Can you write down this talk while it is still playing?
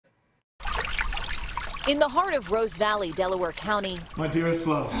In the heart of Rose Valley, Delaware County, my dearest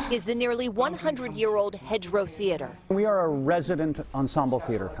love, is the nearly 100-year-old Hedgerow Theater. We are a resident ensemble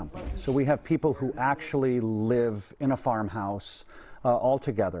theater company, so we have people who actually live in a farmhouse all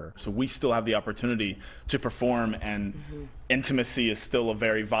together. So we still have the opportunity to perform, and intimacy is still a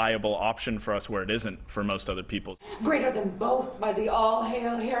very viable option for us where it isn't for most other people. Greater than both by the all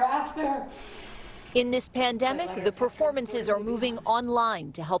hail hereafter. In this pandemic, the performances are moving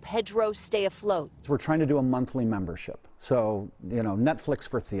online to help Hedgerow stay afloat. We're trying to do a monthly membership, so, Netflix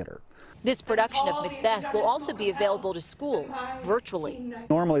for theater. This production of Macbeth will also be available to schools virtually.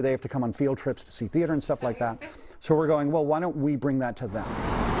 Normally they have to come on field trips to see theater and stuff like that. So we're going, well, why don't we bring that to them?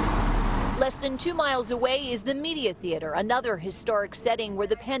 Less than 2 miles away is the Media Theater, another historic setting where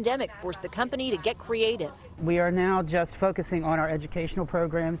the pandemic forced the company to get creative. We are now just focusing on our educational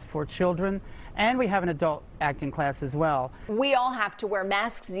programs for children, and we have an adult acting class as well. We all have to wear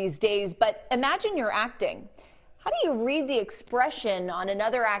masks these days, but imagine you're acting. How do you read the expression on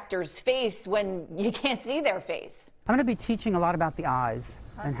another actor's face when you can't see their face? I'm going to be teaching a lot about the eyes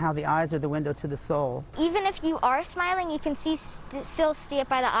and how the eyes are the window to the soul. Even if you are smiling, you can still see it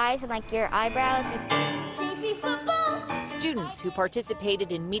by the eyes and your eyebrows. Students who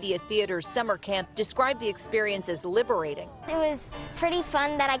participated in Media Theater's summer camp described the experience as liberating. It was pretty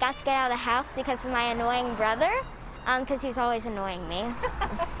fun that I got to get out of the house because of my annoying brother, because he was always annoying me.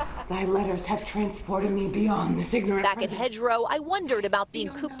 Thy letters have transported me beyond this ignorant Back at Hedgerow, I wondered about being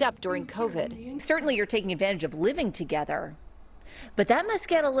cooped up during COVID. Certainly you're taking advantage of living together, but that must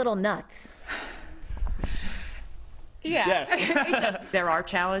get a little nuts. Yeah. Yes. There are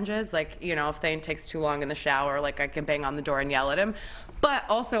challenges, like, if Thane takes too long in the shower, I can bang on the door and yell at him. But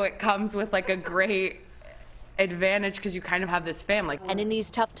also it comes with a great advantage because you kind of have this family. And in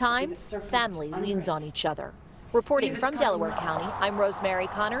these tough times, family leans on each other. Reporting from Delaware County, I'm Rosemary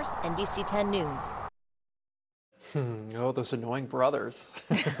Connors, NBC10 News. Oh, those annoying brothers.